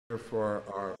for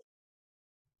our,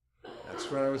 that's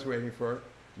what I was waiting for,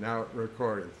 now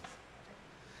recorded.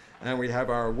 And we have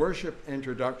our worship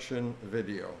introduction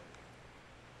video.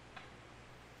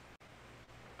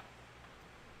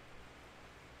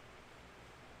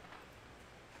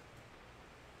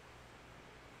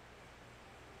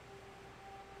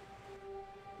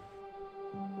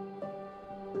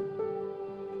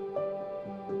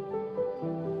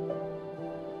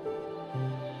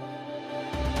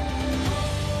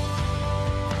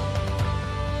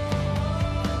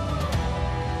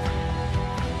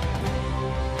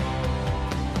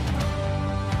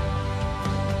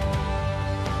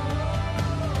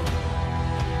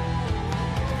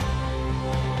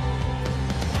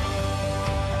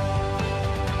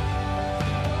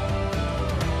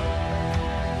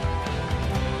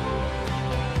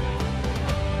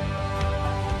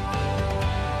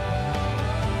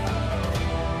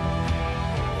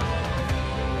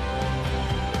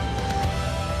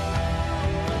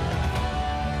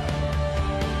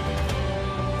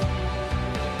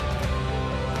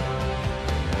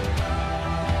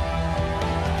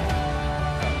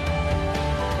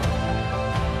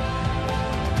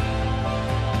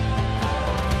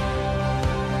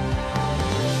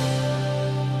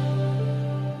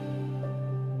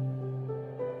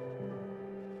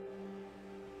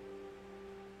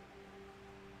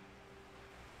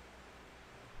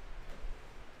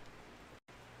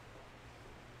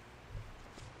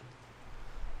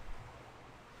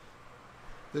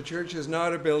 The church is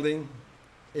not a building.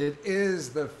 It is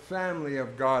the family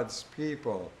of God's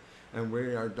people. And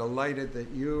we are delighted that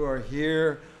you are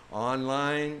here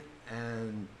online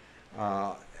and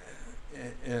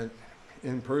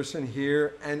in person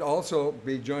here, and also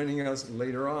be joining us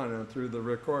later on through the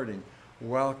recording.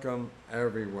 Welcome,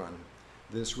 everyone.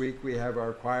 This week we have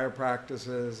our choir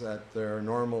practices at their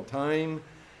normal time,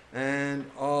 and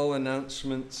all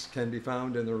announcements can be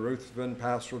found in the Ruthven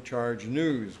Pastoral Charge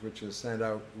News, which is sent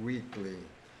out weekly.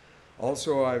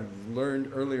 Also, I've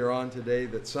learned earlier on today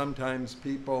that sometimes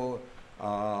people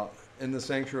in the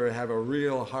sanctuary have a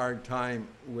real hard time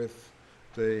with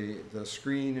the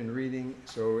screen and reading.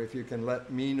 So if you can let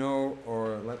me know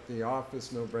or let the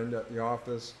office know, Brenda at the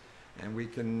office, and we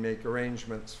can make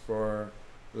arrangements for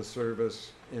the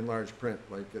service in large print,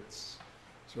 like it's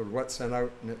sort of what's sent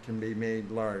out, and it can be made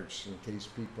large in case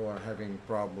people are having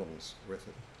problems with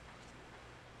it.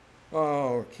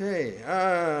 Okay,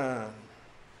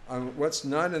 what's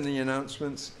not in the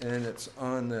announcements, and it's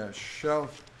on the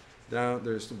shelf down,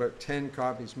 there's about 10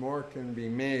 copies more can be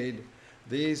made.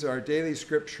 These are daily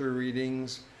scripture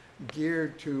readings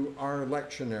geared to our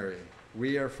lectionary.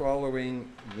 We are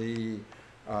following the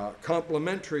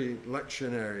complementary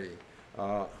lectionary,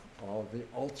 the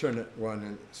alternate one,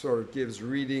 and sort of gives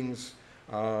readings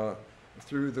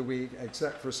through the week,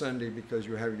 except for Sunday, because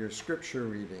you have your scripture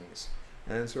readings.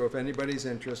 And so if anybody's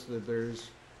interested, there's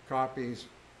copies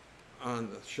on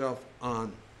the shelf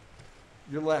on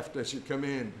your left as you come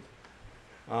in.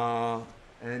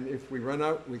 And if we run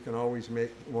out, we can always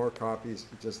make more copies.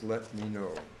 Just let me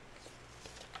know.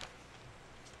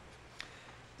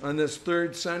 On this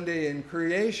third Sunday in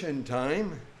creation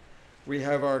time, we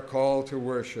have our call to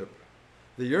worship.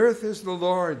 The earth is the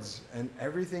Lord's and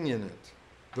everything in it.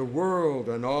 The world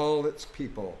and all its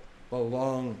people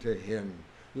belong to him.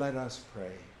 Let us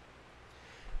pray.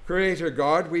 Creator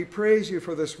God, we praise you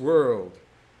for this world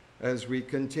as we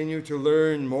continue to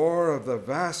learn more of the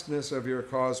vastness of your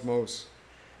cosmos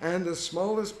and the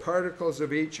smallest particles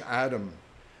of each atom.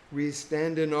 We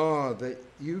stand in awe that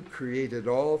you created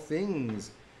all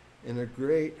things in a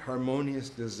great harmonious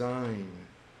design.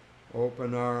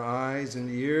 Open our eyes and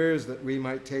ears that we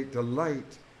might take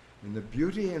delight in the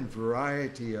beauty and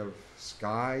variety of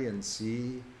sky and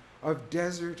sea, of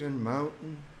desert and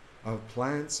mountain, of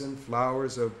plants and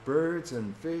flowers, of birds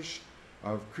and fish,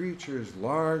 of creatures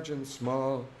large and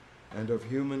small, and of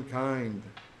humankind,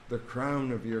 the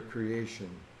crown of your creation.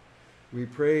 We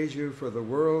praise you for the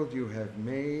world you have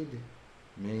made,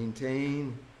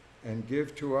 maintain, and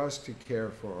give to us to care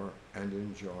for and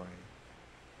enjoy.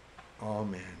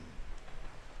 Amen.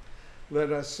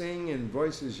 Let us sing in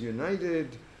voices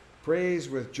united, praise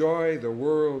with joy the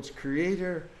world's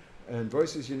creator, and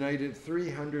voices united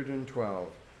 312.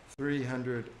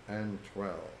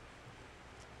 312.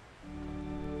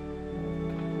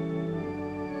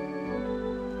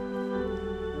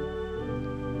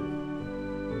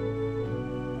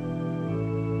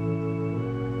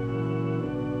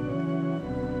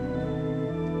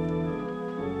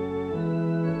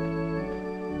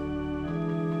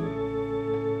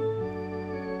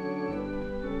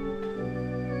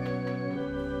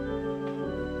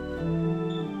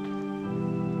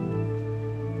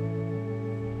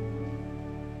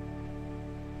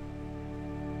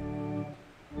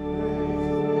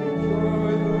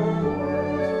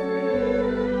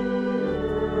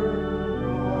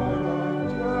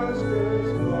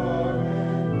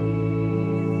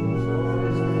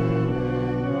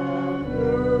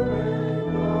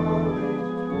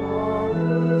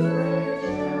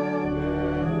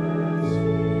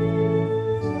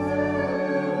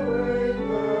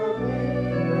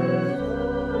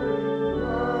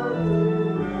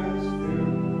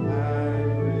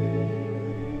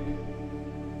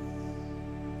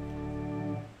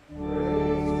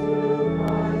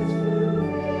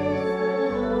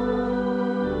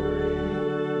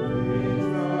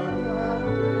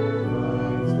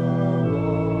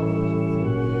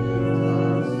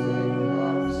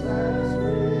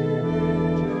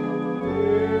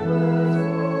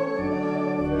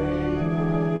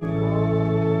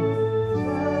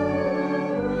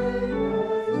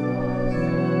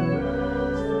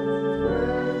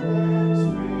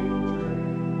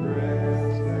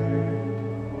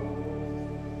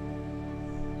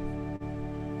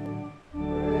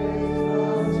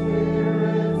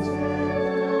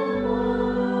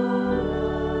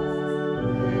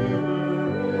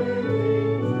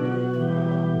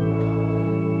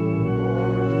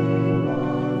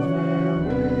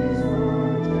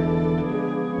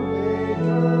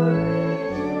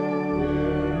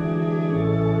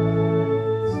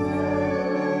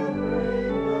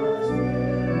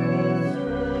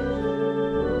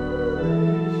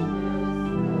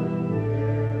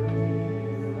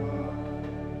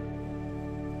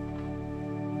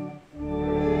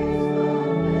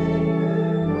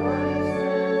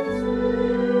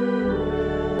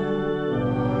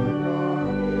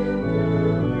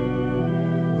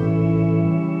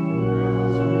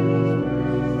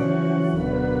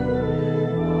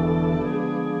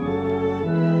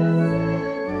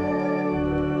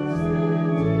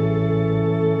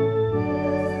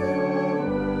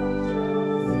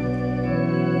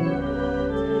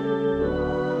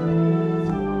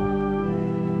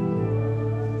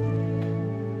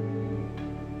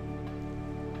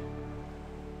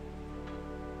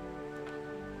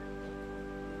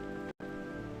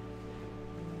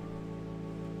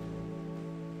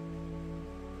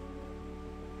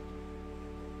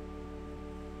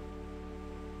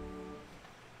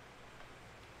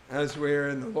 As we're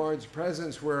in the Lord's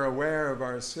presence, we're aware of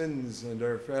our sins and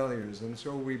our failures, and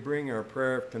so we bring our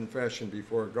prayer of confession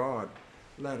before God.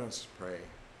 Let us pray.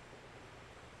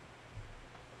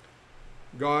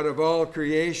 God of all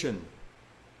creation,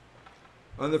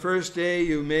 on the first day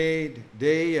you made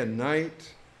day and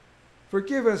night.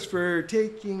 Forgive us for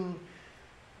taking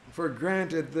for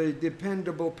granted the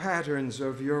dependable patterns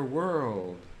of your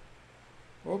world.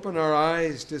 Open our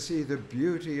eyes to see the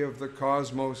beauty of the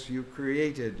cosmos you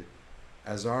created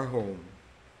as our home.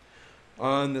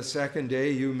 On the second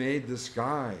day you made the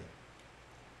sky.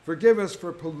 Forgive us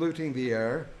for polluting the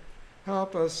air.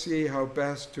 Help us see how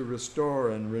best to restore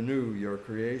and renew your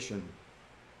creation.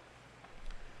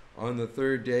 On the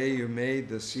third day you made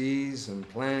the seas and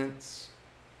plants.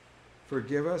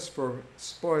 Forgive us for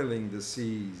spoiling the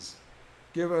seas.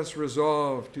 Give us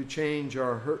resolve to change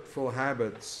our hurtful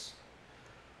habits.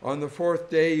 On the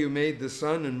fourth day you made the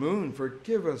sun and moon.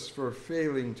 Forgive us for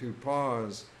failing to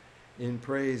pause in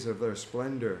praise of their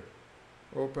splendor.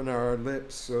 Open our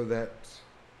lips so that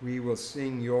we will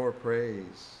sing your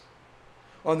praise.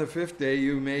 On the fifth day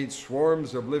you made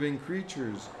swarms of living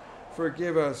creatures.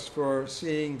 Forgive us for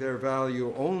seeing their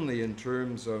value only in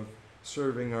terms of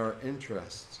serving our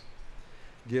interests.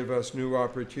 Give us new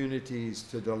opportunities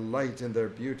to delight in their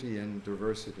beauty and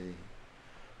diversity.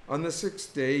 On the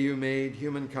sixth day you made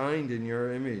humankind in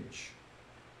your image.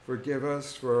 Forgive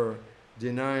us for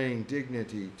denying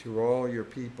dignity to all your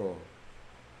people.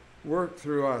 Work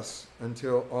through us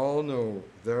until all know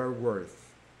their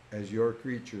worth as your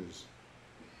creatures.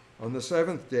 On the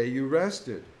seventh day you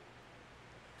rested.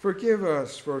 Forgive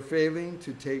us for failing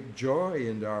to take joy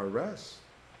in our rest.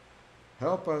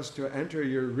 Help us to enter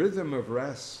your rhythm of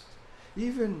rest,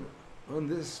 even on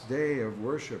this day of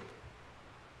worship.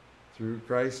 Through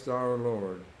Christ our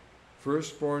Lord,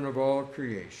 firstborn of all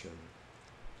creation.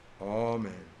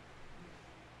 Amen.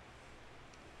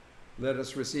 Let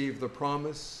us receive the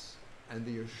promise and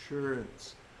the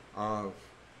assurance of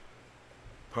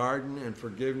pardon and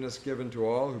forgiveness given to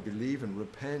all who believe and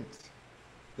repent,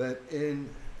 that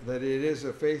it is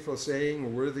a faithful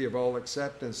saying worthy of all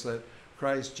acceptance that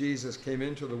Christ Jesus came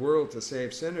into the world to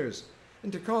save sinners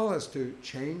and to call us to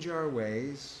change our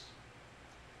ways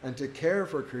and to care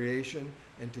for creation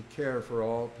and to care for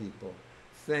all people.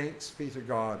 Thanks be to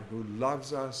God who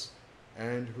loves us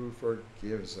and who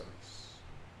forgives us.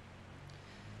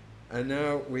 And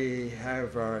now we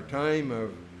have our time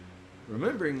of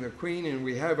remembering the Queen, and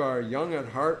we have our Young at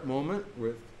Heart moment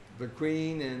with the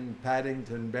Queen and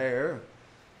Paddington Bear.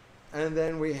 And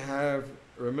then we have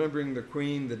remembering the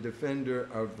Queen, the defender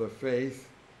of the faith.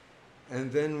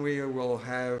 And then we will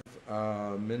have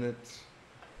a minute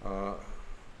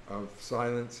of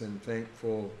silence and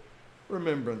thankful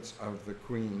remembrance of the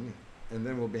Queen, and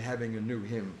then we'll be having a new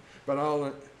hymn. But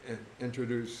I'll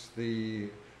introduce the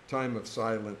time of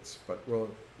silence, but we'll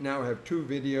now have two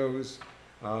videos,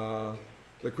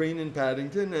 the Queen in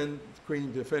Paddington and the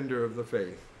Queen Defender of the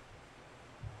Faith.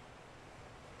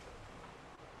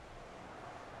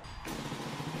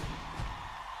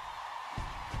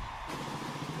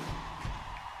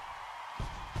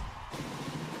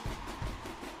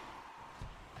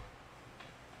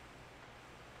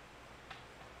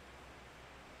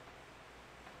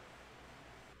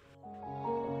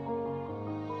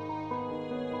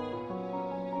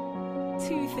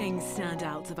 Two things stand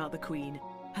out about the Queen: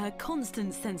 her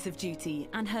constant sense of duty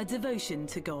and her devotion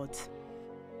to God.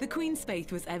 The Queen's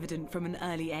faith was evident from an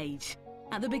early age.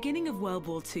 At the beginning of World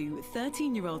War II,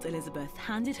 13-year-old Elizabeth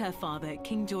handed her father,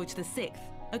 King George VI,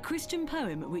 a Christian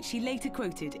poem which she later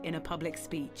quoted in a public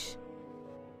speech.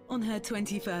 On her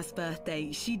 21st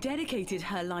birthday, she dedicated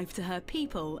her life to her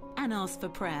people and asked for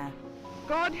prayer.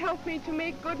 God help me to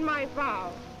make good my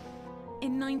vow.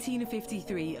 In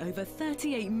 1953, over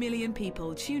 38 million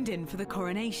people tuned in for the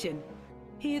coronation.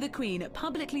 Here the Queen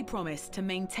publicly promised to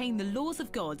maintain the laws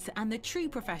of God and the true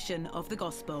profession of the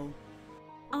gospel.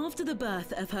 After the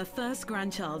birth of her first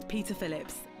grandchild, Peter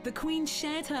Phillips, the Queen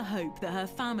shared her hope that her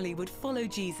family would follow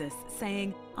Jesus,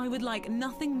 saying, "I would like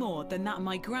nothing more than that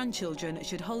my grandchildren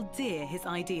should hold dear his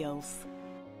ideals."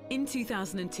 In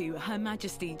 2002, Her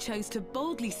Majesty chose to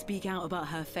boldly speak out about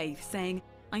her faith, saying,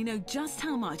 "I know just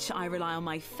how much I rely on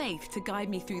my faith to guide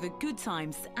me through the good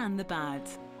times and the bad."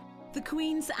 The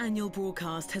Queen's annual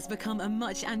broadcast has become a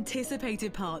much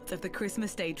anticipated part of the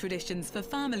Christmas Day traditions for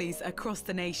families across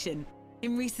the nation.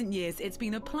 In recent years, it's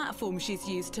been a platform she's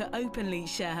used to openly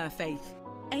share her faith.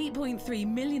 8.3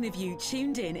 million of you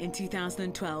tuned in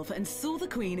 2012 and saw the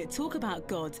Queen talk about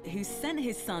God, who sent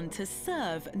his son to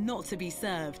serve, not to be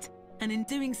served, and in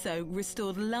doing so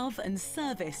restored love and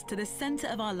service to the center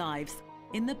of our lives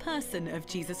in the person of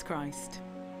Jesus Christ.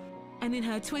 And in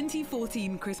her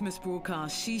 2014 Christmas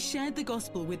broadcast, she shared the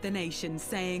gospel with the nation,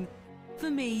 saying, "For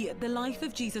me, the life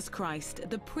of Jesus Christ,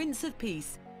 the Prince of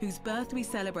Peace, whose birth we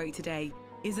celebrate today,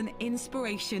 is an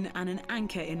inspiration and an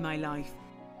anchor in my life.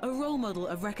 A role model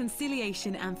of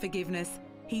reconciliation and forgiveness,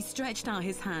 he stretched out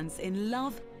his hands in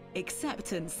love,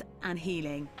 acceptance, and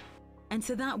healing." And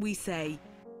to that we say,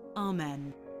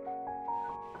 Amen.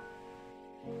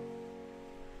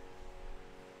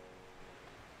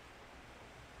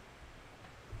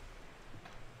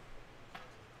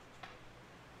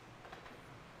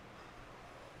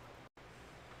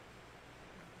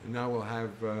 And now we'll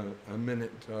have a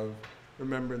minute of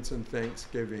remembrance and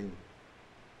thanksgiving.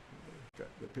 Got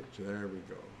the picture, there we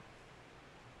go.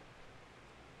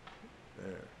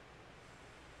 There.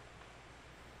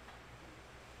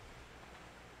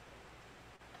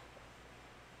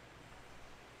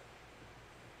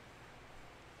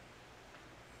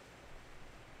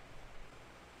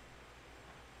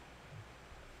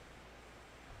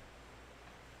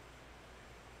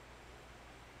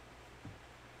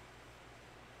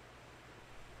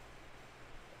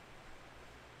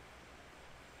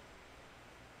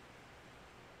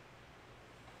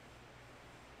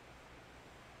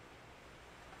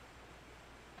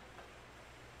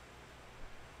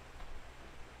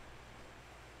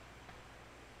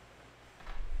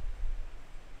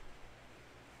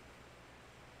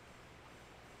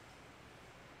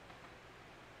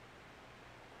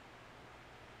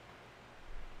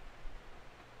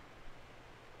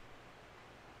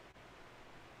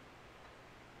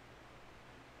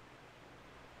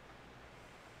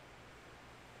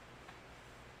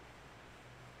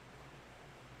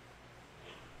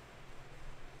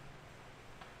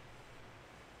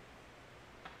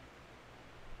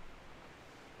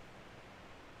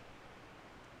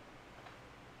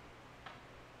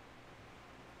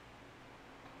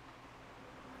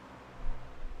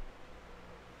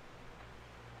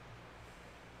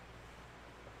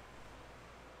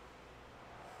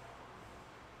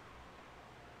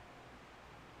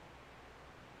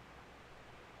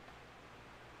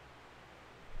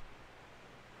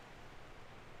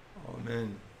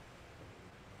 Amen.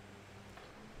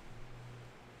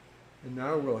 And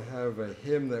now we'll have a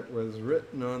hymn that was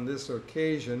written on this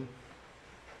occasion.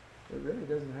 It really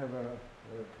doesn't have a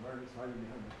artist hiding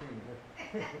behind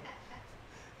the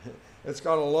Queen. It's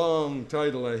got a long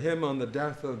title, A Hymn on the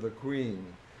Death of the Queen.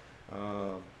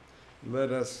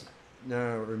 Let us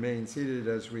now remain seated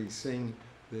as we sing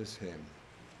this hymn.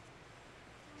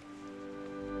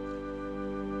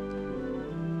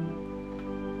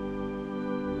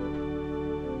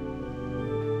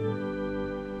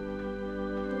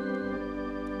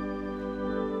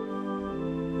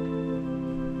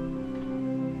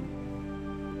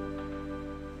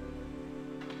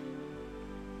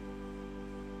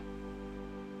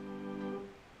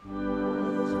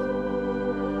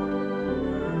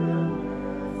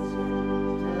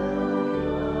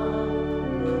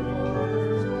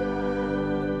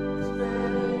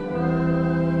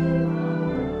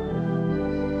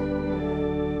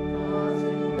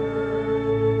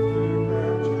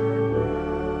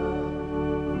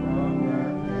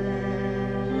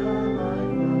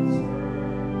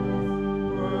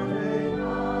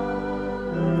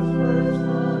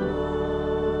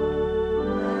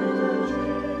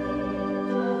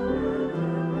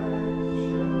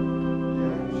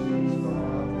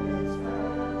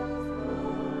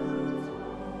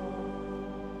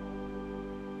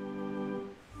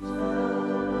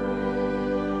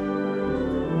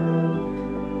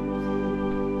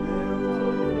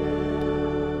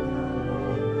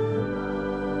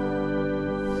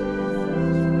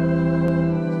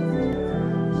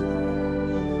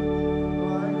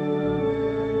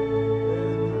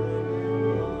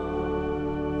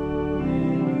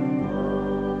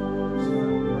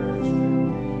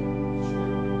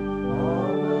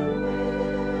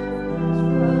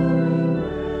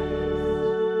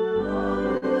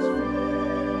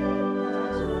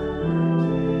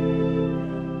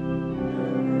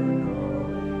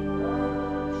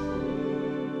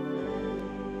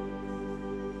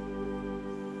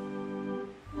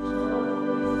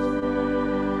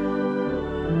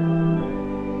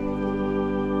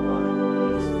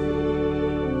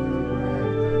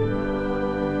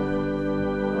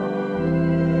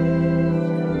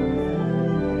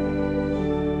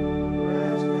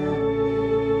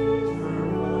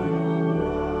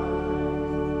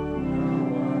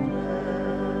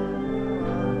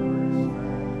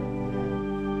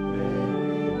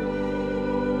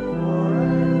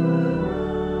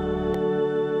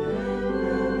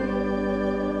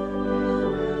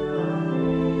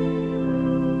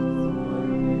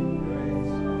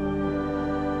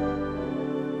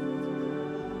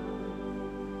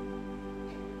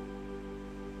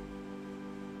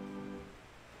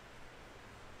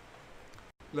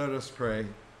 Let us pray.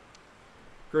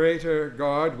 Greater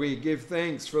God, we give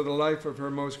thanks for the life of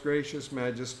Her Most Gracious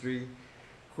Majesty,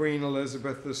 Queen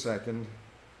Elizabeth II.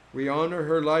 We honor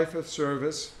her life of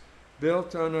service,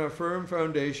 built on a firm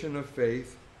foundation of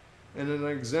faith and an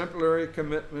exemplary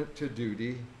commitment to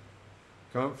duty.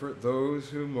 Comfort those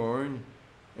who mourn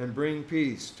and bring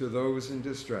peace to those in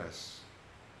distress.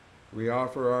 We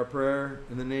offer our prayer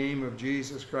in the name of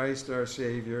Jesus Christ, our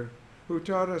Savior, who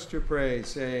taught us to pray,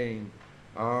 saying,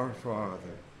 Our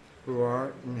Father, who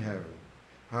art in heaven,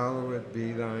 hallowed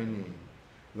be thy name.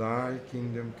 Thy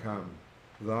kingdom come,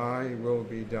 thy will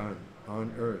be done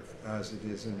on earth as it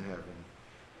is in heaven.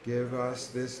 Give us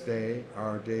this day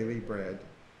our daily bread,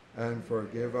 and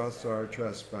forgive us our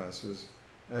trespasses,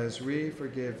 as we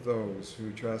forgive those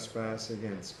who trespass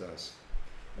against us.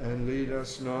 And lead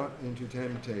us not into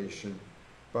temptation,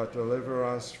 but deliver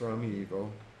us from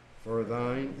evil. For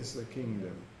thine is the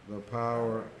kingdom, the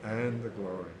power, and the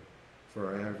glory,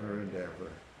 forever and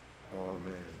ever.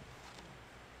 Amen.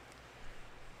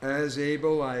 As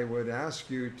able, I would ask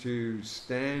you to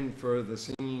stand for the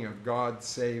singing of God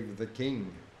Save the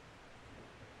King.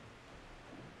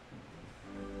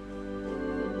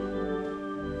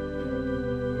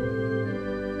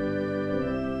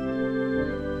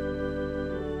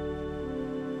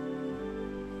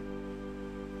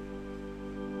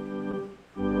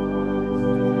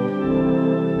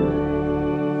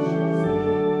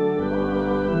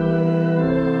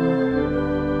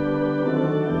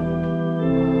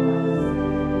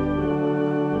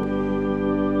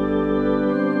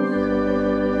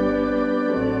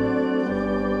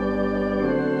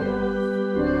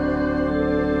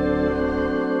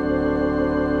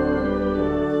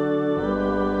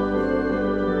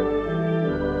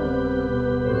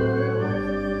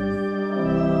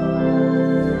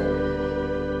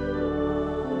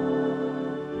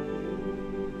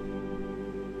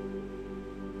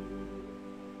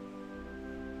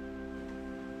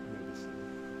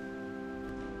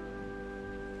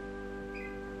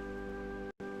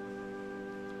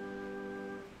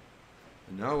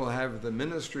 Now we'll have the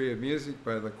ministry of music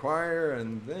by the choir,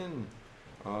 and then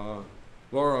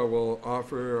Laura will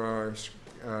offer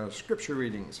our scripture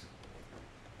readings.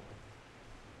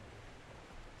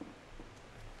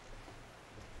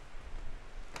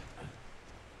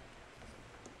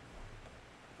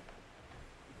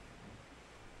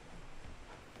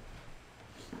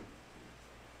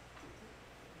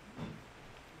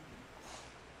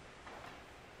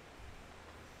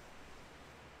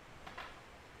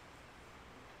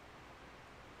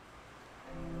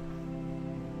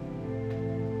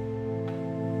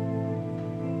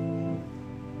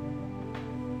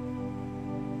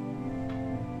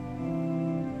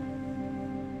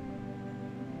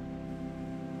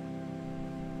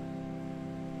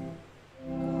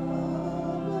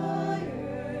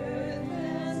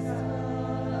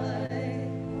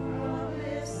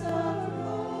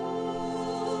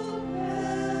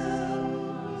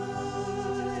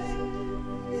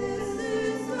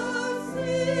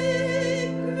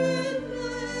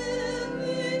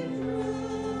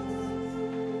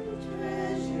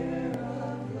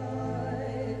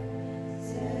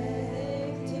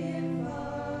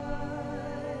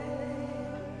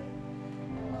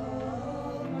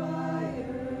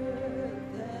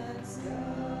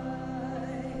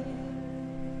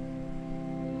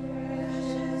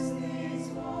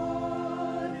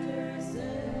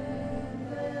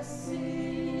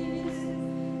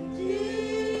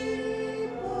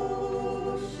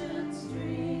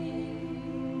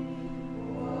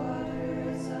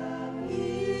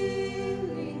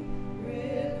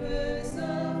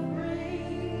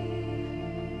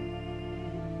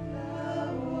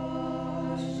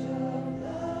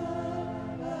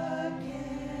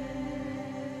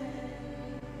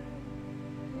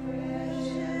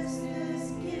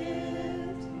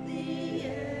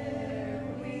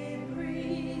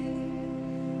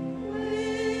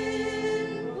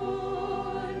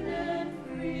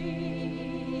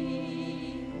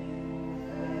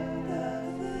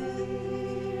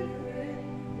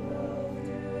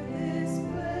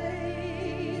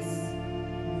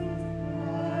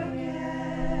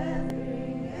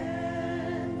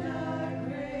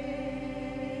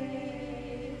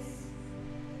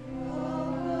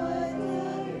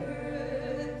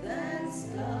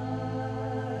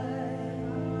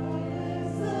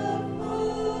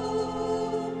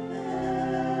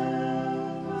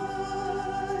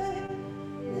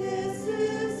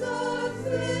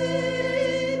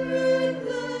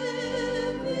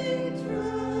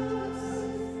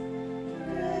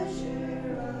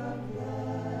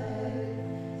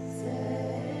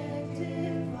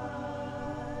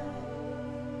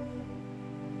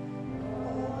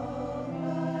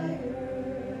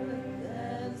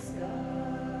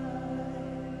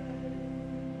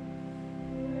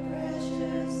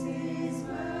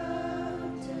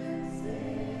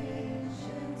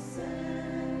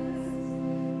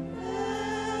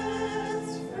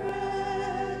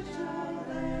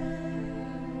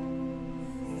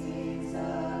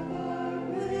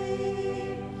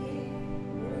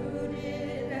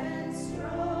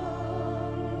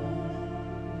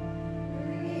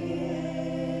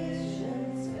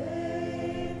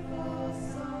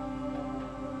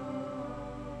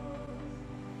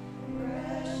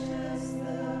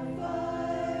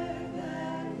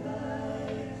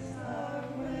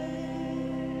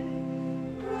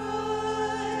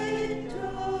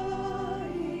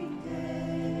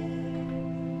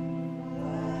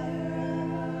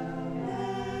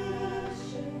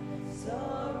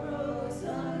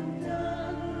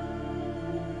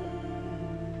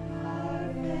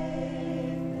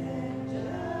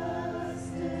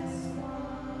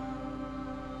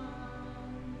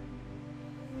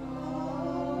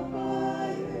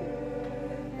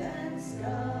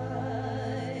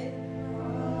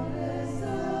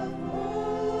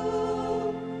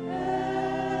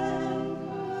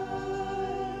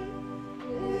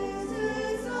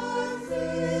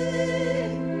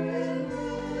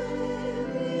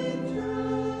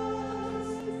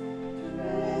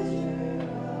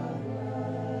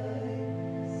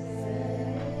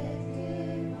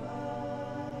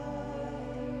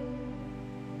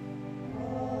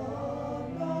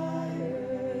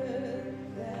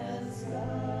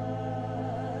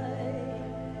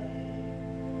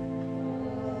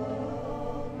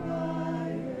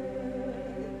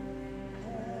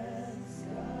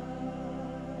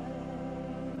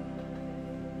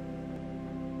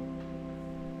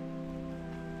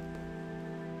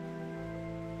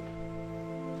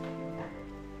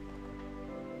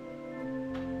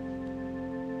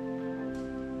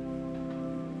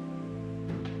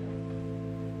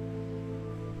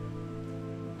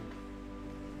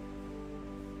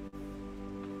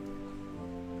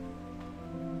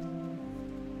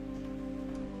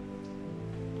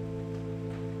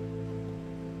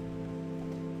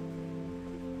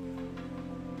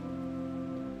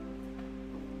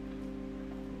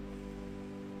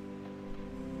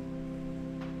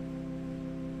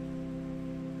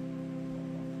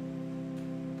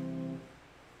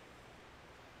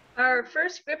 Our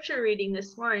first scripture reading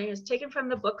this morning is taken from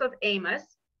the book of Amos,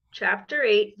 chapter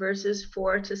 8, verses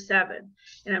 4 to 7.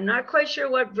 And I'm not quite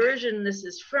sure what version this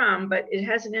is from, but it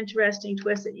has an interesting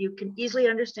twist that you can easily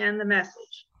understand the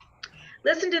message.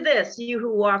 Listen to this, you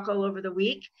who walk all over the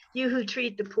week, you who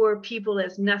treat the poor people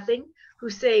as nothing, who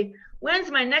say,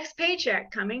 when's my next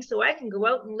paycheck coming so I can go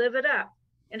out and live it up?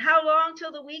 And how long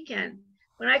till the weekend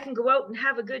when I can go out and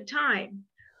have a good time?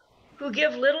 Who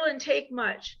give little and take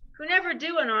much, who never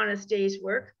do an honest day's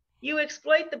work. You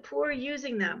exploit the poor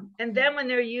using them, and then when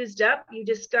they're used up, you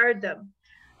discard them.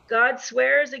 God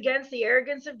swears against the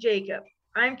arrogance of Jacob.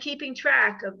 I'm keeping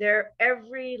track of their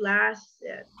every last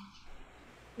sin.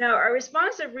 Now, our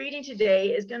responsive reading today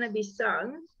is going to be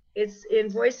sung. It's in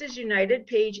Voices United,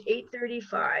 page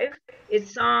 835.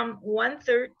 It's Psalm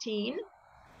 113.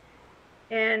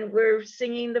 And we're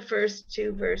singing the first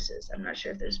two verses. I'm not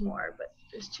sure if there's more, but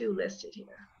there's two listed here.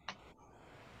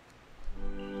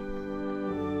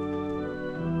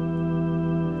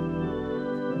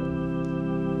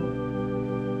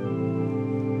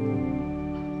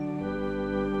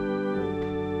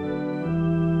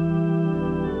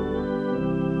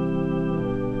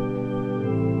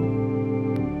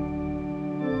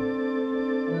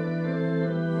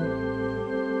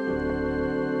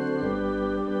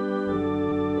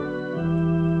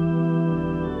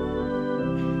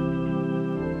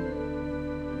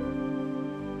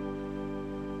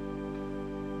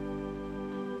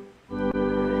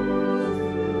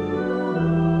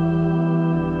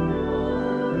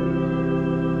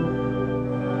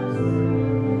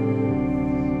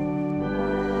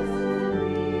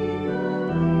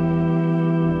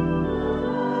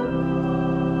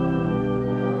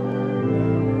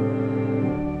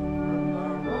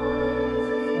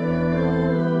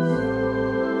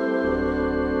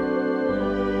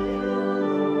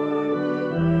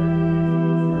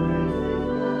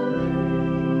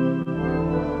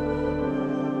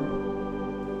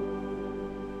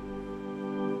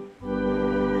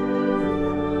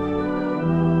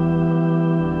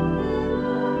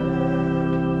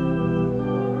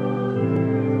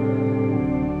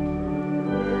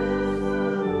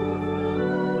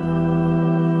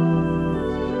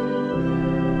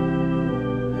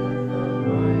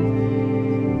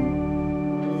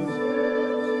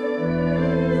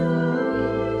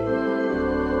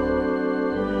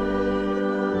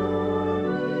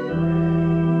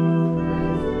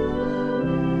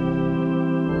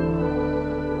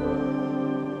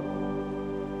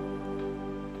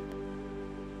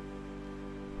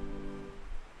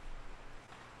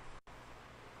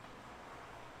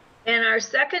 And our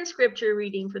second scripture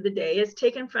reading for the day is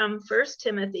taken from 1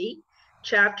 Timothy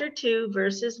chapter 2,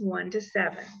 verses 1 to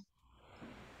 7.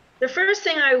 The first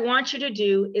thing I want you to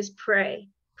do is pray.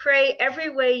 Pray every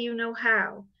way you know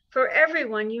how, for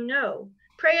everyone you know.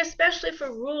 Pray especially for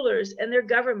rulers and their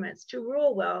governments to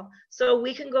rule well, so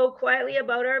we can go quietly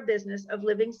about our business of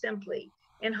living simply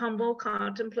in humble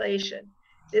contemplation.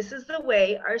 This is the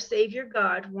way our Savior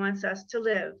God wants us to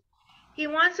live. He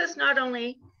wants us not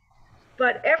only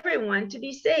but everyone to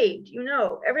be saved,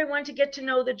 everyone to get to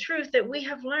know the truth that we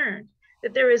have learned,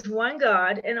 that there is one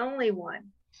God and only one,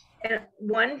 and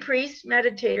one priest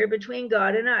meditator between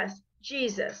God and us,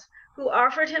 Jesus, who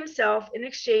offered himself in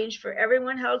exchange for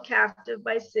everyone held captive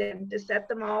by sin to set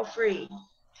them all free.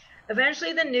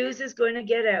 Eventually, the news is going to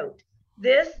get out.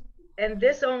 This and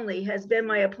this only has been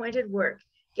my appointed work,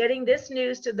 getting this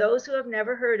news to those who have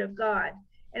never heard of God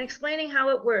and explaining how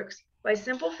it works by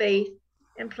simple faith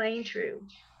and plain true.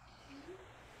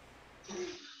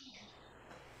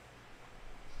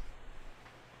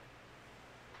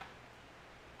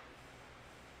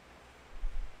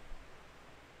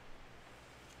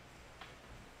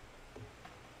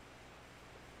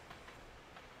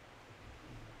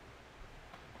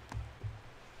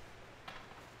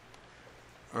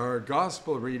 Our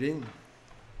gospel reading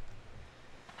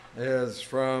is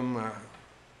from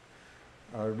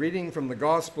reading from the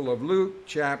Gospel of Luke,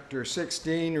 chapter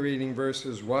 16, reading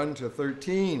verses 1 to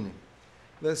 13.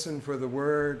 Listen for the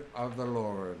word of the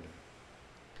Lord.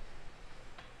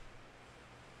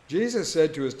 Jesus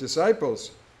said to his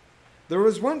disciples, "There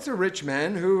was once a rich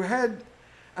man who had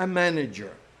a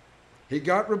manager. He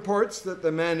got reports that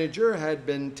the manager had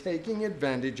been taking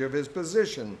advantage of his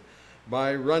position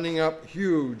by running up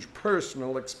huge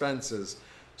personal expenses.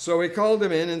 So he called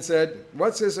him in and said,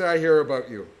 'What's this I hear about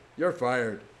you? You're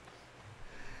fired.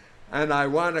 And I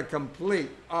want a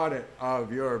complete audit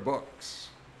of your books.'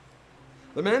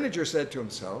 The manager said to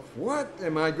himself, 'What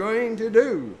am I going to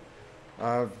do?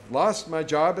 I've lost my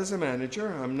job as a manager.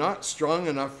 I'm not strong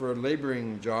enough for a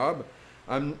laboring job.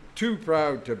 I'm too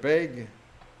proud to beg.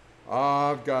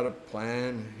 I've got a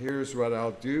plan. Here's what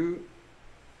I'll do.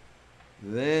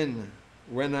 Then,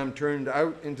 when I'm turned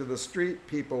out into the street,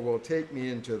 people will take me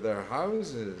into their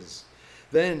houses.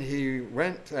 Then he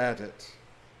went at it.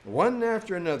 One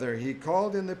after another, he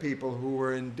called in the people who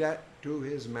were in debt to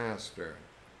his master.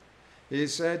 He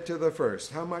said to the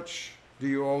first, "How much do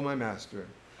you owe my master?"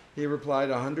 He replied,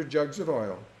 100 jugs of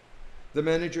oil. The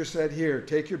manager said, "Here,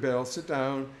 take your bill, sit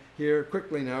down here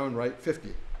quickly now and write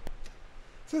 50.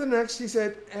 To the next he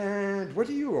said, "And what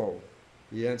do you owe?"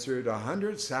 He answered,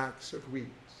 100 sacks of wheat.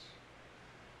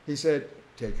 He said,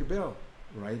 "Take your bill,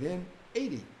 write in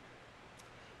 80.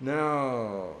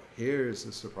 Now, here's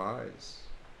the surprise.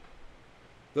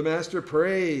 The master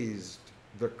praised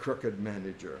the crooked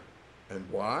manager. And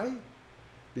why?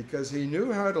 Because he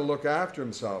knew how to look after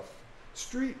himself.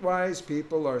 Streetwise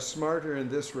people are smarter in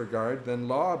this regard than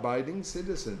law-abiding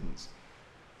citizens.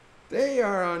 They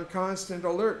are on constant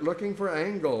alert, looking for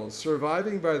angles,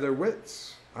 surviving by their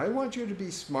wits. I want you to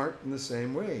be smart in the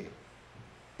same way,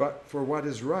 but for what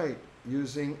is right,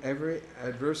 using every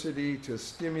adversity to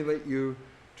stimulate you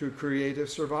to creative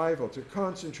survival, to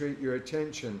concentrate your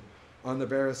attention on the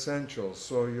bare essentials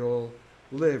so you'll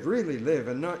live, really live,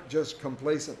 and not just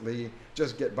complacently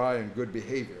just get by on good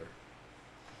behavior."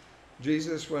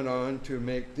 Jesus went on to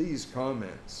make these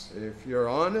comments. If you're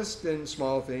honest in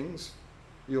small things,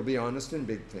 you'll be honest in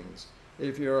big things.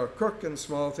 If you're a crook in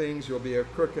small things, you'll be a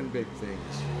crook in big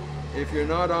things. If you're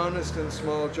not honest in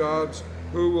small jobs,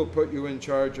 who will put you in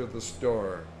charge of the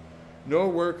store? No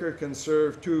worker can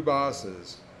serve two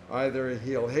bosses. Either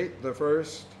he'll hate the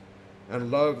first and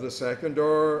love the second,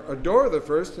 or adore the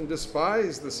first and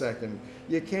despise the second.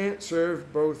 You can't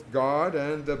serve both God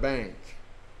and the bank.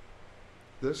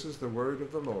 This is the word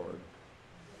of the Lord.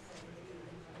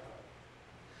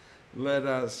 Let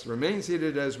us remain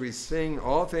seated as we sing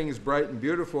All Things Bright and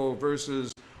Beautiful,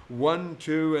 verses 1,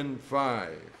 2, and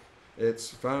 5. It's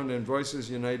found in Voices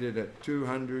United at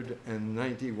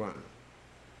 291.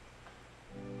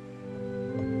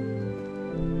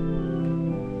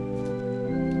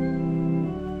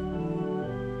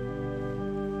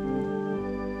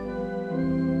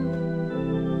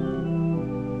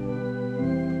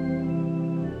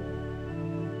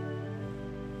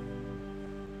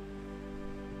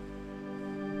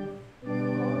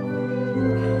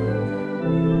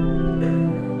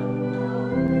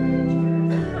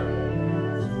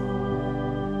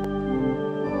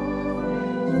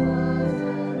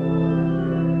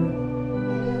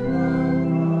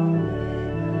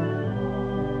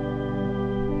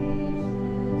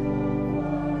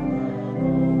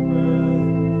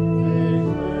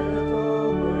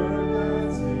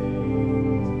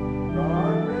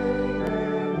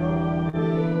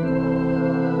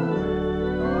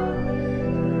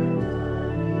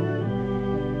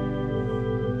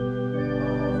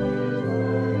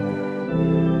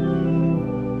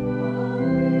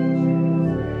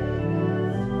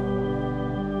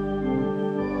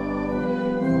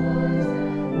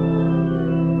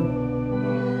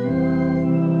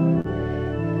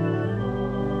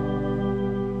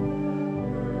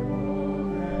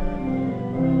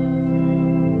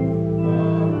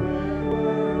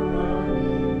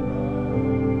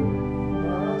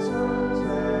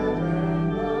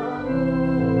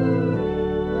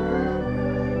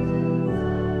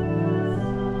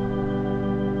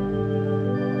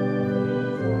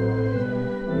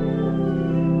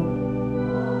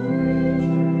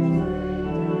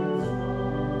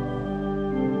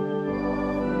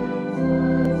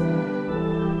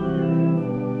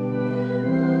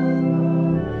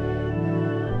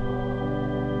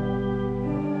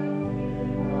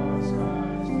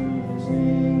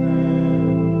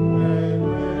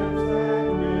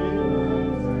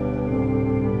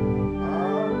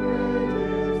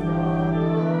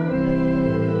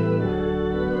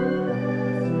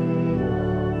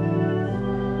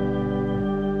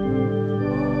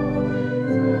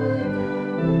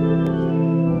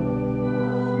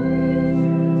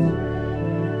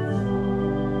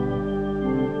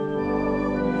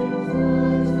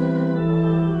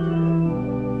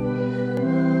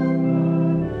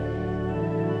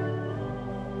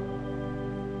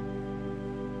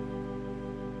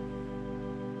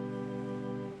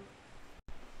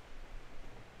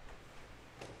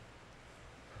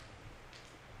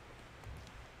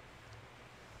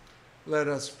 Let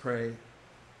us pray.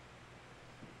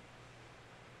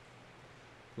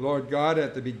 Lord God,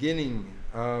 at the beginning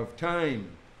of time,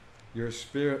 your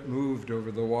Spirit moved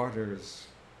over the waters.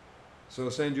 So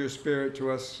send your Spirit to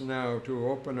us now to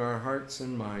open our hearts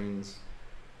and minds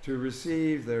to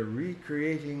receive the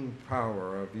recreating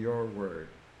power of your word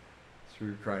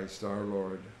through Christ our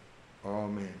Lord.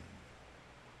 Amen.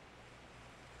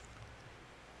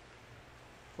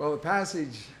 Well, the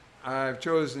passage I've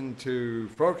chosen to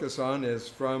focus on is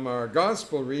from our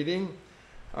gospel reading,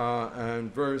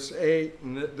 and verse 8.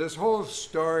 And this whole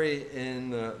story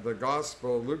in the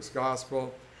gospel, Luke's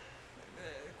gospel,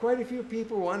 quite a few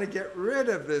people want to get rid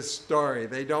of this story.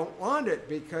 They don't want it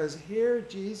because here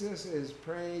Jesus is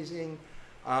praising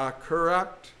a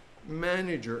corrupt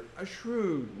manager, a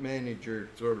shrewd manager,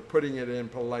 sort of putting it in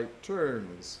polite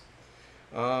terms.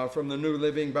 From the New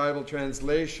Living Bible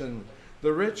translation,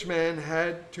 the rich man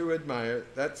had to admire,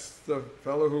 that's the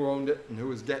fellow who owned it and who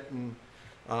was getting,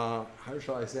 how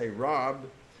shall I say, robbed.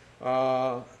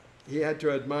 He had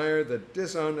to admire the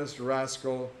dishonest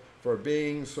rascal for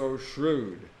being so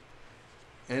shrewd.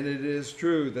 And it is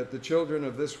true that the children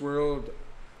of this world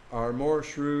are more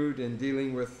shrewd in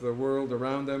dealing with the world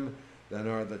around them than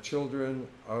are the children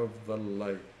of the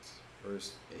light.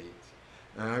 Verse 8.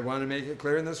 And I want to make it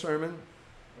clear in the sermon,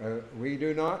 we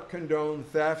do not condone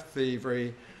theft,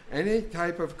 thievery, any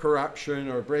type of corruption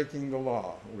or breaking the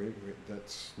law.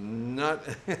 That's not,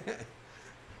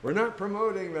 we're not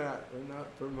promoting that. We're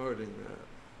not promoting that.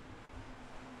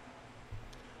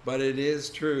 But it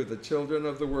is true, the children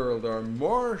of the world are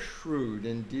more shrewd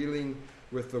in dealing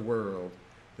with the world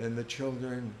than the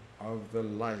children of the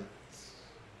light.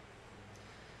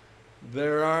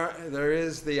 There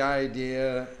is the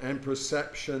idea and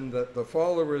perception that the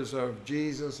followers of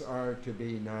Jesus are to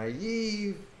be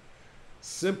naive,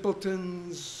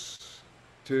 simpletons,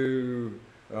 to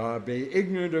be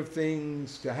ignorant of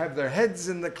things, to have their heads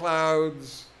in the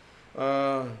clouds,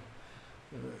 as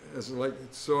like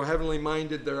so heavenly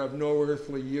minded they're of no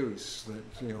earthly use. That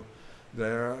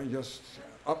they're just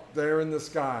up there in the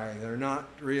sky. They're not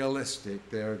realistic.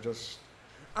 They're just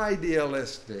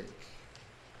idealistic.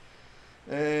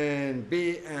 And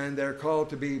they're called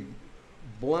to be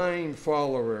blind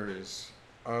followers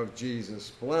of Jesus.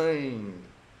 Blind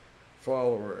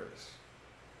followers.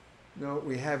 No,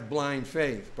 we have blind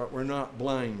faith, but we're not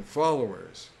blind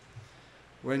followers.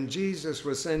 When Jesus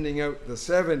was sending out the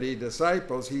 70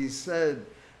 disciples, he said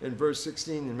in verse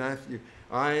 16 in Matthew,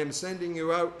 I am sending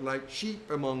you out like sheep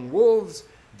among wolves.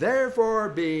 Therefore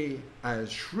be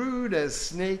as shrewd as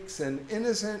snakes and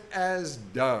innocent as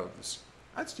doves.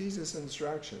 That's Jesus'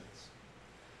 instructions.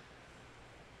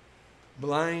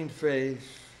 Blind faith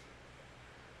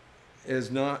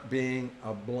is not being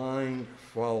a blind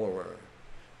follower.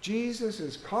 Jesus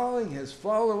is calling his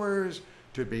followers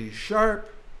to be sharp,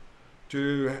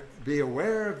 to be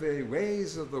aware of the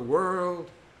ways of the world,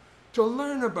 to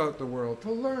learn about the world,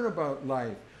 to learn about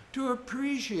life, to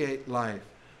appreciate life,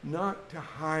 not to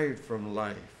hide from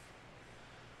life.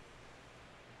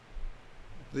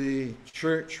 The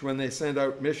church, when they send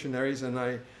out missionaries, and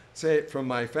I say it from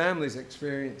my family's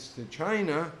experience to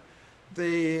China,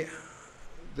 they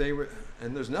were,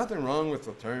 and there's nothing wrong with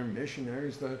the term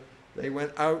missionaries, they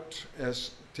went out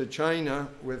to China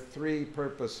with three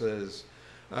purposes: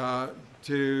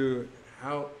 to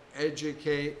help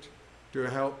educate, to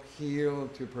help heal,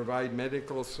 to provide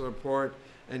medical support,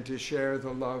 and to share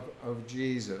the love of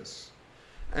Jesus.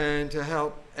 And to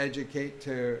help educate,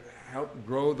 to help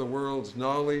grow the world's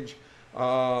knowledge,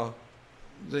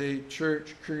 the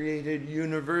church created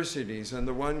universities, and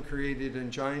the one created in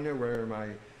China where my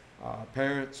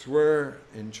parents were,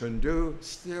 in Chengdu,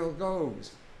 still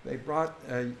goes. They brought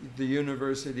the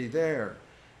university there,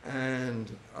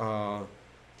 and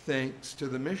thanks to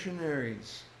the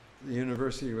missionaries, the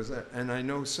university was there. And I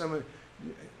know some of,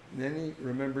 many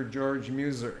remember George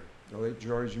Muser, the late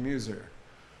George Muser.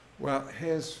 Well,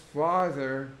 his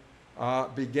father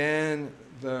began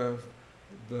the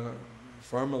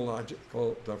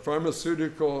pharmaceutical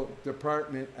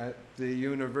department at the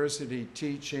university,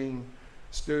 teaching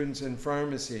students in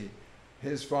pharmacy.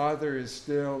 His father is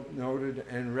still noted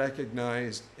and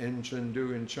recognized in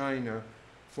Chengdu in China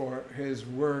for his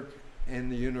work in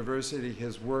the university,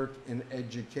 his work in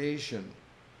education.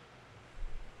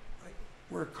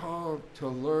 We're called to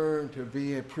learn, to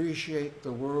appreciate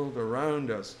the world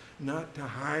around us, not to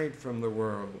hide from the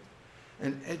world.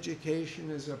 And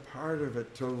education is a part of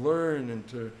it, to learn and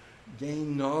to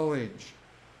gain knowledge,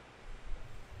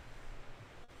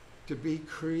 to be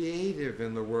creative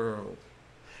in the world.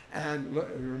 And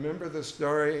remember the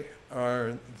story,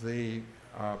 the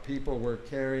people were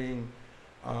carrying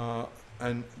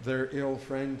and their ill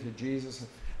friend to Jesus.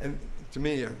 And to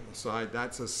me, aside,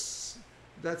 that's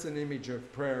an image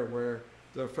of prayer where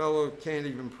the fellow can't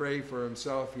even pray for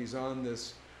himself. He's on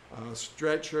this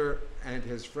stretcher and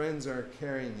his friends are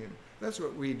carrying him. That's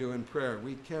what we do in prayer.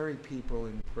 We carry people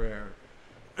in prayer.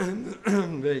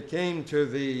 And they came to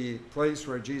the place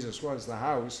where Jesus was, the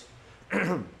house,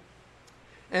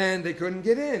 And they couldn't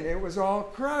get in. It was all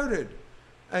crowded.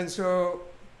 And so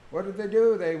what did they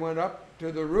do? They went up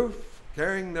to the roof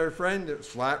carrying their friend. It was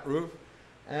flat roof.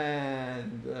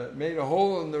 And made a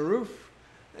hole in the roof.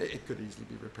 It could easily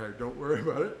be repaired. Don't worry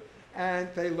about it. And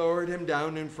they lowered him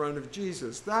down in front of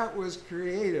Jesus. That was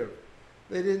creative.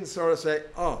 They didn't sort of say,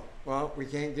 oh, well, we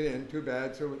can't get in. Too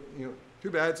bad. So, too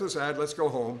bad, so sad. Let's go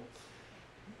home.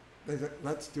 They said,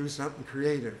 let's do something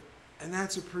creative. And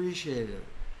that's appreciated.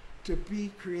 To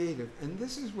be creative. And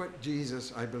this is what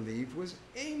Jesus, I believe, was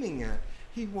aiming at.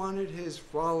 He wanted his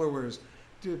followers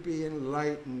to be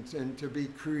enlightened and to be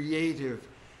creative,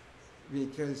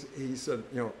 because he said,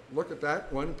 look at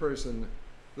that one person.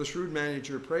 The shrewd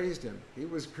manager praised him. He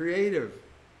was creative.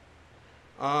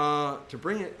 To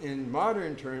bring it in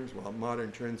modern terms, in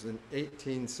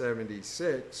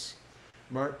 1876,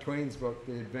 Mark Twain's book,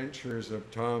 The Adventures of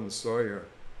Tom Sawyer.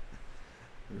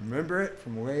 Remember it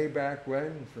from way back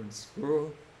when, from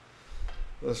school?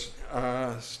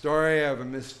 The story of a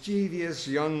mischievous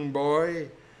young boy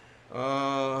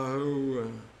who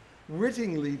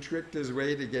wittingly tricked his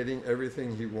way to getting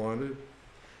everything he wanted.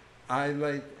 I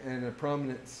like, and a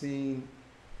prominent scene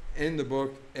in the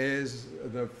book is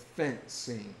the fence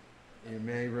scene. You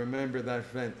may remember that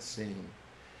fence scene.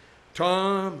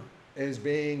 Tom is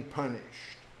being punished.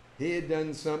 He had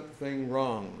done something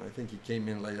wrong. I think he came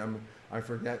in late. I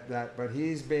forget that. But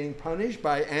he's being punished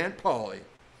by Aunt Polly.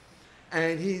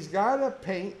 And he's got to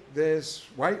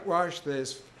whitewash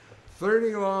this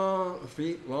 30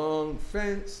 feet long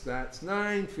fence that's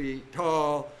 9 feet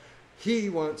tall. He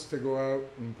wants to go out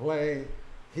and play.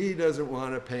 He doesn't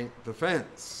want to paint the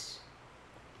fence.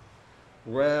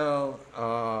 Well,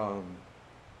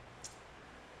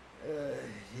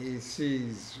 he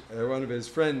sees one of his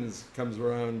friends comes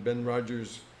around, Ben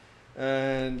Rogers,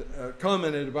 and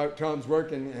commented about Tom's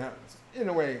work, and in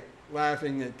a way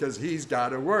laughing because he's got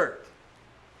to work.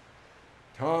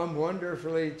 Tom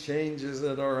wonderfully changes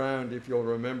it around, if you'll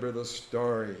remember the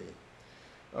story.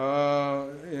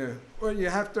 Well, you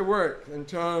have to work. And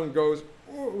Tom goes,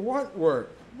 what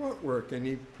work? What work? And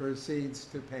he proceeds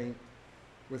to paint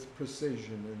with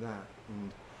precision in that.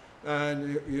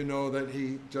 And you know that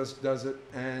he just does it.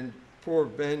 And poor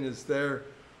Ben is there.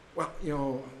 Well,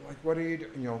 like, what are you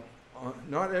doing?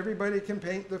 Not everybody can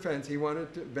paint the fence.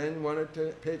 Ben wanted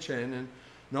to pitch in, and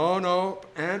no,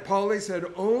 Aunt Polly said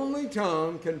only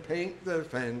Tom can paint the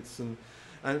fence, and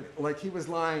like he was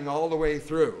lying all the way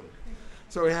through.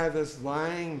 So we have this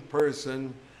lying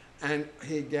person, and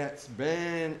he gets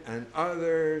Ben and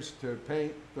others to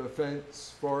paint the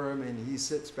fence for him, and he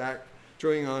sits back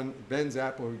chewing on Ben's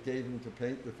apple who gave him to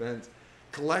paint the fence,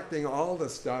 collecting all the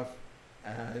stuff,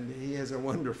 and he has a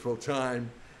wonderful time,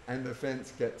 and the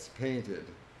fence gets painted.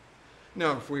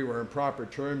 Now, if we were in proper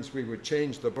terms, we would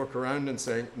change the book around and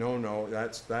say, no,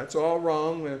 that's all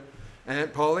wrong.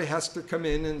 Aunt Polly has to come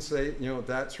in and say,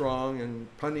 that's wrong, and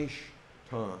punish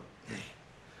Tom.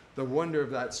 The wonder of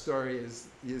that story is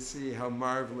you see how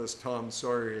marvelous Tom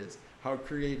Sawyer is, how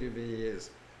creative he is.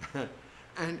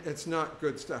 And it's not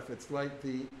good stuff. It's like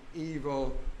the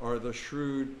evil or the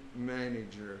shrewd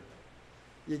manager.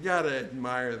 You got to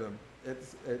admire them.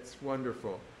 It's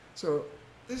wonderful. So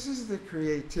this is the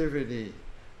creativity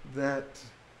that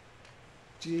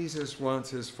Jesus wants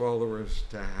his followers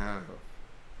to have.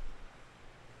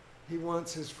 He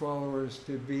wants his followers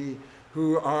to be,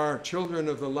 who are children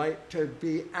of the light, to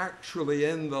be actually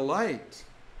in the light.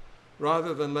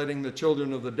 Rather than letting the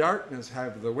children of the darkness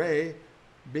have the way,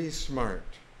 be smart.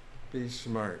 Be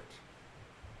smart.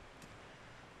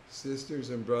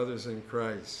 Sisters and brothers in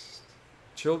Christ,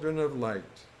 children of light,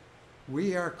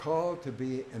 we are called to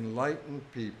be enlightened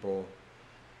people,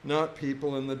 not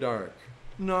people in the dark,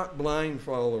 not blind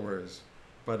followers,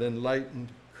 but enlightened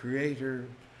creator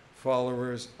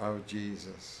followers of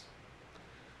Jesus.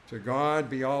 To God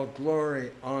be all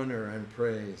glory, honor, and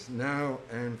praise, now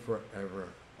and forever.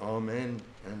 Amen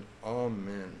and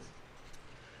amen.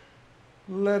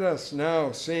 Let us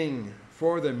now sing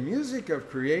For the Music of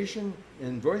Creation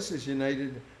in Voices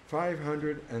United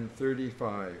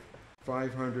 535.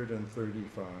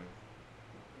 535.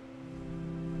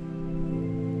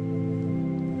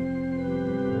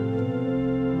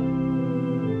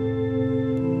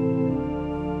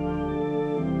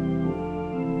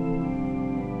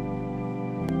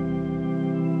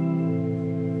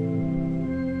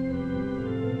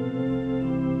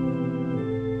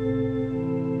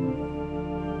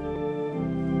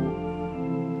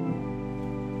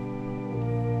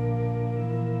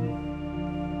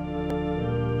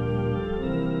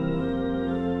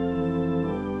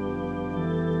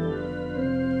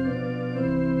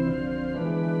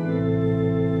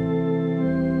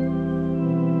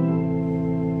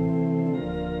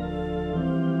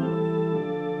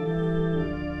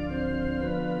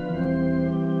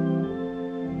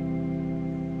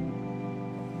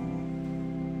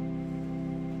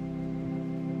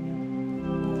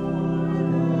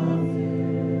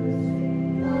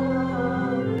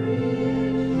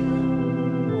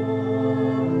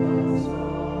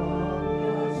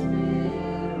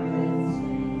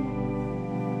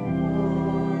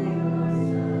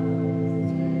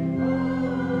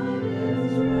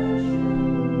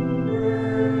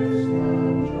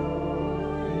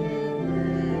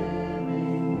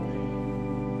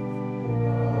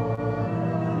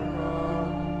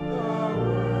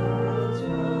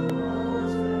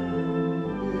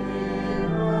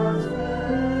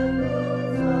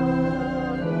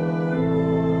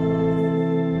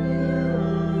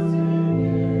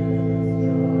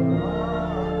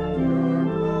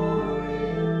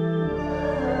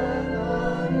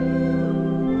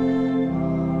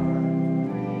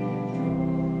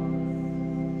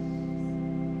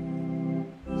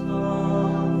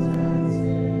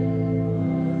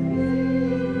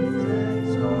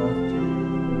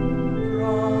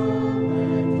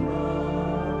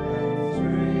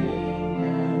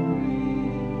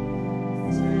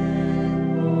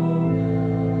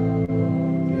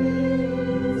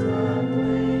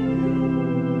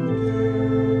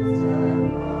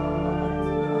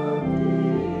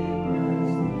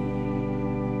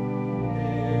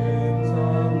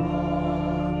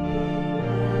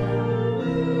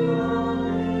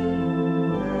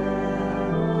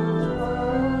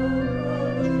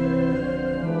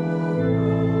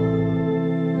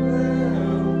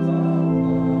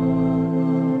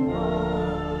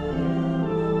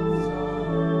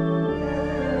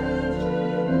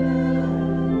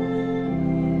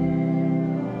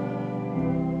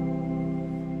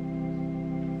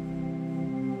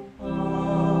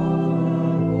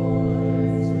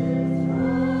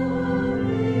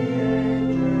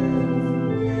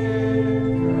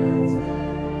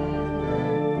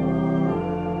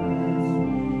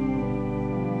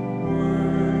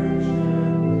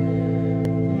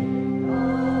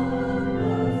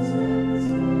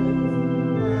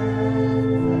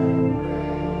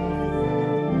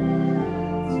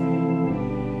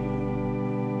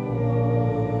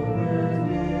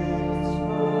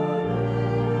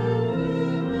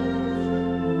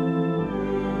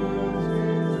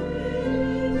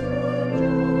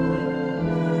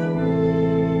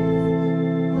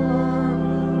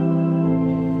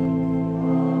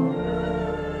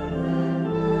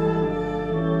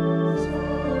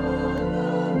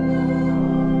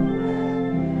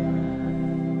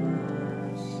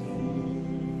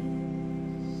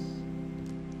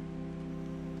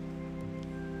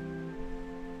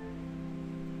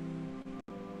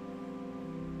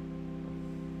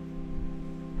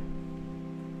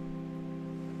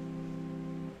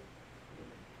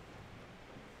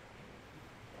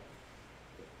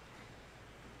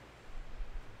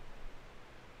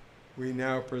 We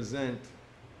now present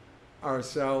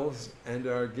ourselves and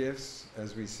our gifts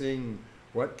as we sing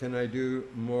What Can I Do?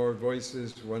 More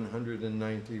Voices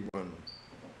 191.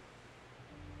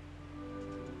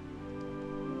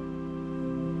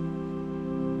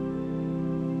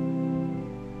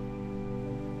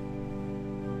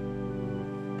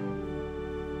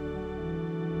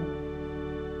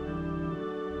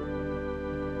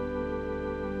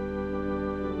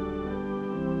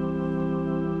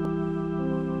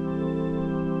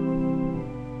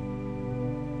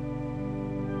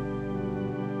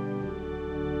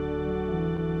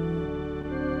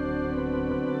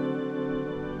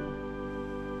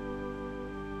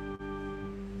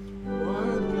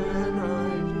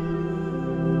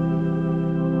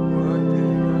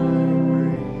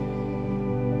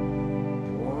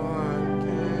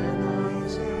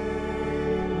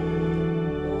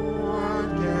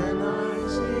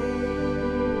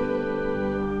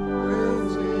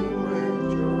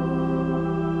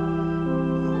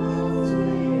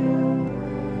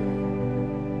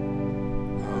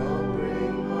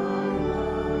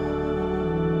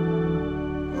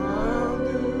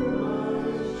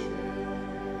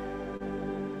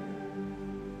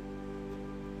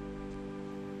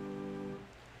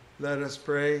 Let us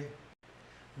pray.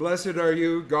 Blessed are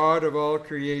you, God of all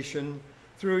creation.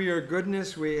 Through your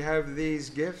goodness we have these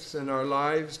gifts in our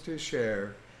lives to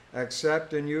share.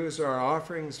 Accept and use our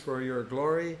offerings for your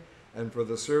glory and for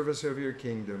the service of your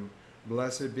kingdom.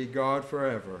 Blessed be God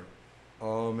forever.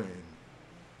 Amen.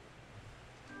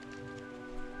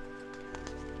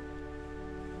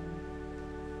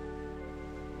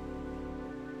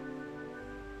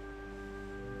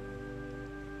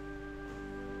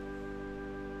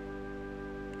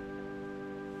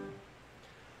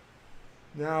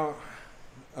 Now,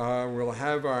 we'll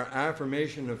have our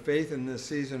affirmation of faith in this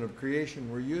season of creation.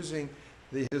 We're using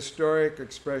the historic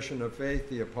expression of faith,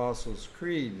 the Apostles'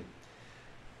 Creed.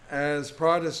 As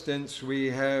Protestants,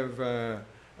 we have a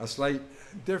slight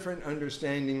different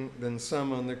understanding than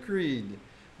some on the Creed,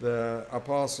 the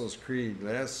Apostles' Creed.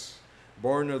 Yes,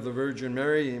 born of the Virgin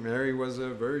Mary. Mary was a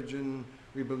virgin,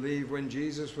 we believe, when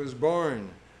Jesus was born,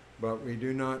 but we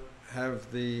do not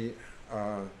have the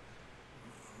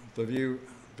view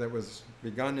that was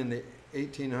begun in the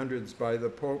 1800s by the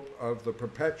Pope of the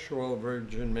Perpetual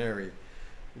Virgin Mary,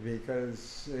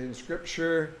 because in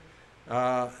Scripture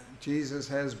Jesus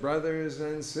has brothers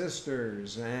and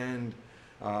sisters, and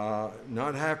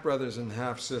not half brothers and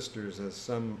half sisters as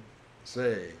some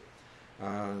say.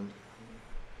 And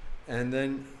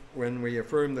then when we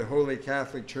affirm the Holy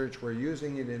Catholic Church, we're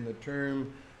using it in the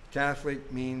term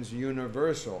Catholic means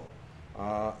universal.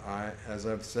 As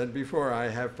I've said before, I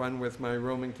have fun with my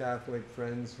Roman Catholic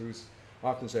friends who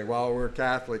often say, well, we're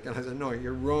Catholic. And I said, no,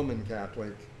 you're Roman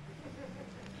Catholic.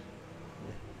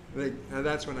 And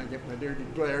that's when I get my dirty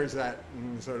glares at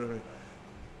sort of,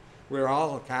 we're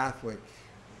all Catholic.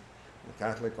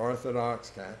 Catholic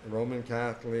Orthodox, Roman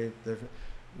Catholic,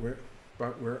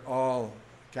 but we're all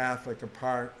Catholic, a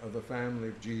part of the family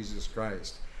of Jesus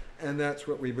Christ. And that's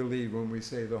what we believe when we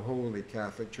say the Holy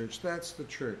Catholic Church. That's the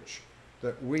church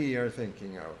that we are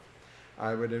thinking of.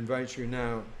 I would invite you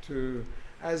now to,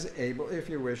 as able, if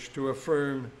you wish, to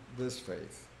affirm this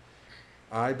faith.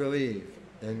 I believe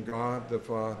in God the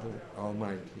Father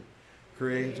Almighty,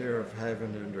 creator of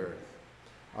heaven and earth.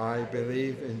 I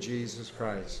believe in Jesus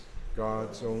Christ,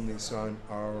 God's only Son,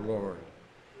 our Lord.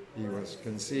 He was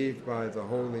conceived by the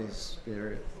Holy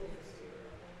Spirit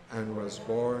and was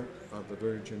born of the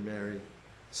Virgin Mary,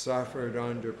 suffered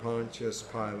under Pontius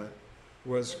Pilate,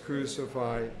 was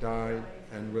crucified, died,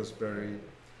 and was buried.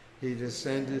 He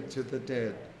descended to the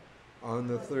dead. On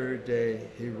the third day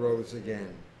he rose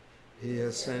again. He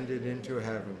ascended into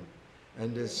heaven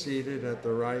and is seated at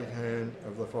the right hand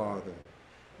of the Father,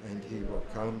 and he will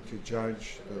come to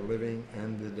judge the living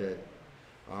and the dead.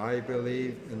 I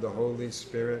believe in the Holy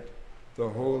Spirit, the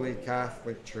Holy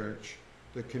Catholic Church,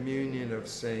 the communion of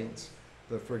saints,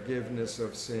 the forgiveness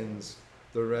of sins,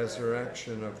 the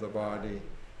resurrection of the body,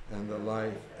 and the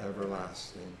life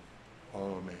everlasting.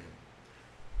 Amen.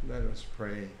 Let us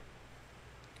pray.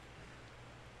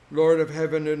 Lord of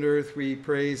heaven and earth, we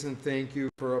praise and thank you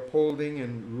for upholding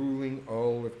and ruling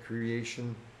all of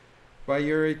creation. By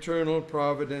your eternal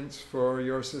providence, for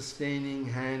your sustaining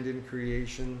hand in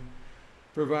creation,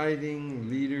 providing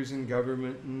leaders in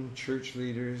government and church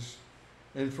leaders,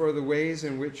 and for the ways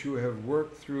in which you have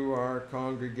worked through our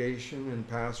congregation and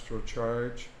pastoral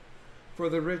charge, for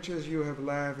the riches you have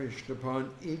lavished upon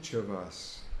each of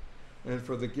us, and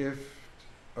for the gift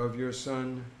of your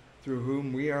Son, through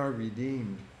whom we are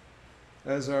redeemed.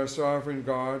 As our sovereign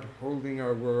God, holding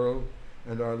our world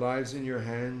and our lives in your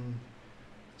hand.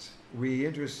 We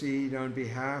intercede on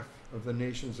behalf of the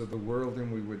nations of the world,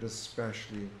 and we would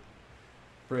especially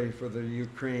pray for the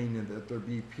Ukraine and that there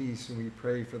be peace, and we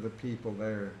pray for the people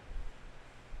there.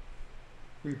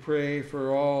 We pray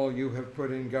for all you have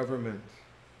put in government.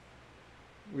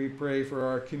 We pray for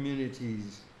our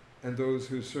communities and those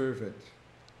who serve it,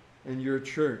 and your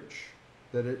church,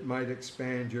 that it might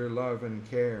expand your love and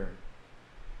care.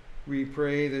 We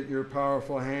pray that your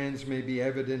powerful hands may be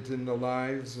evident in the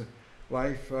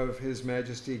life of His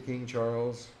Majesty King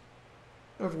Charles,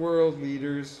 of world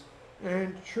leaders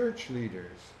and church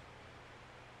leaders.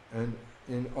 And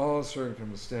in all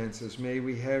circumstances, may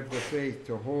we have the faith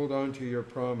to hold on to your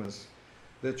promise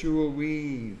that you will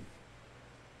weave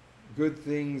good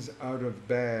things out of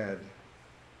bad.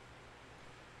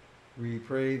 We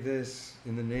pray this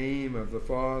in the name of the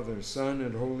Father, Son,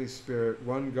 and Holy Spirit,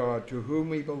 one God, to whom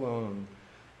we belong.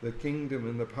 The kingdom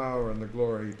and the power and the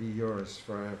glory be yours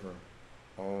forever.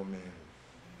 Amen.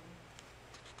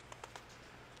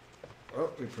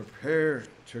 Well, we prepare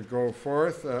to go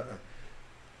forth.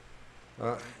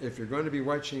 If you're going to be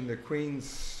watching the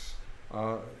Queen's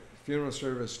funeral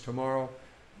service tomorrow,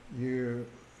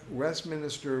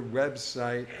 Westminster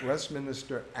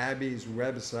Abbey's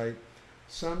website,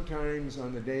 sometimes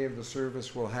on the day of the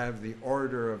service will have the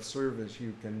order of service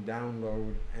you can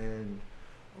download and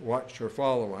watch or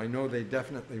follow. I know they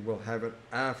definitely will have it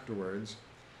afterwards,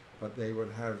 but they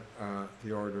would have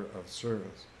the order of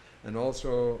service. And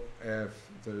also, if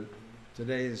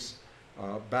today's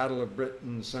Battle of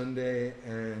Britain Sunday,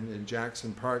 and in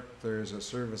Jackson Park there's a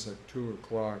service at 2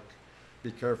 o'clock.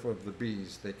 Be careful of the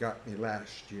bees. They got me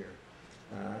last year.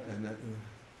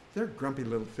 They're grumpy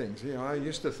little things. You know, I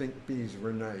used to think bees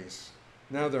were nice.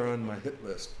 Now they're on my hit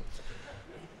list.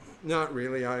 Not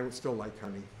really. I still like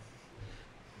honey.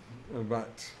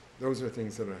 But those are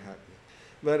things that are happy.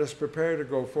 Let us prepare to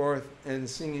go forth and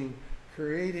singing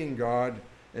Creating God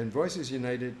in Voices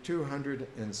United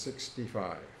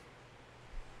 265.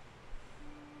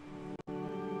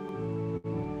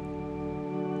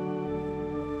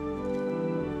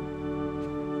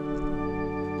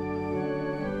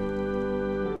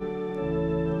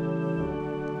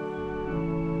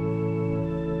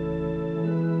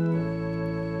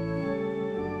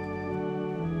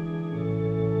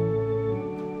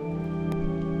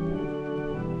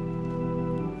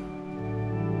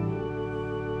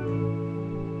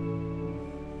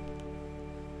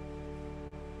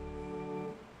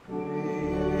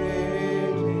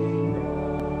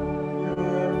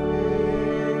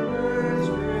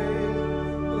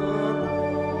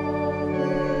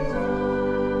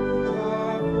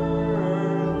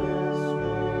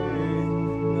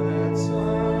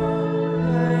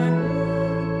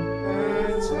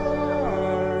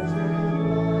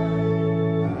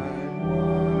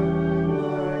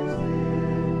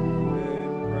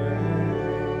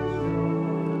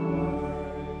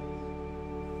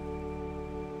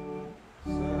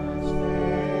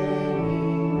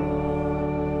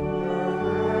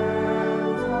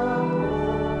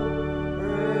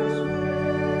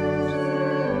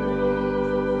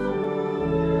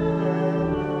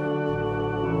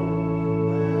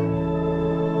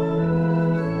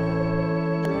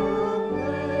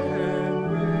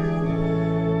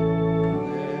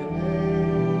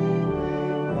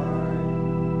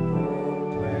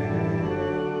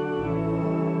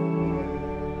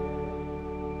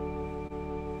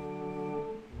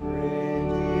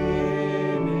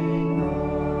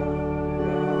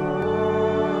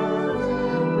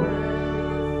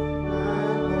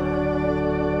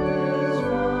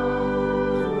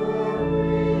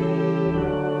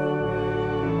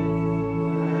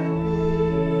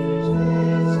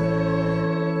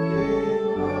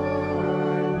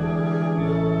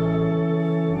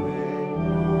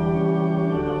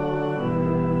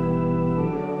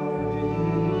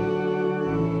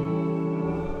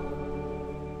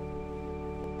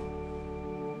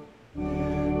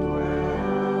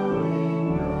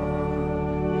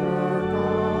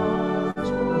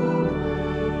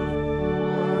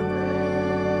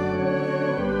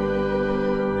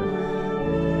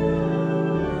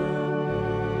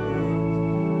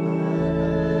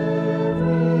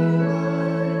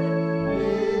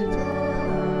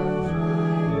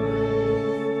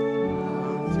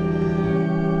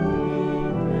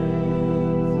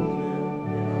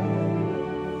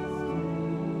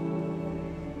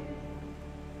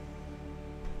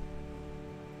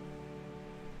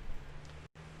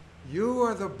 You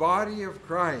are the body of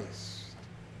Christ.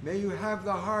 May you have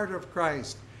the heart of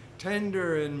Christ,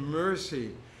 tender in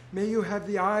mercy. May you have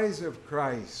the eyes of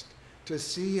Christ to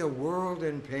see a world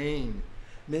in pain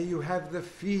May you have the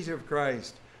feet of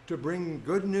Christ to bring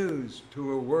good news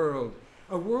to a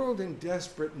world in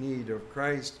desperate need of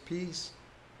Christ's peace,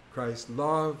 Christ's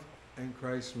love, and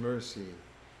Christ's mercy.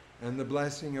 And the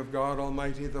blessing of God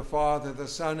Almighty, the Father, the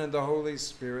Son, and the Holy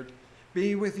Spirit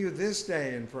be with you this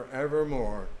day and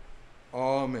forevermore.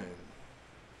 Amen.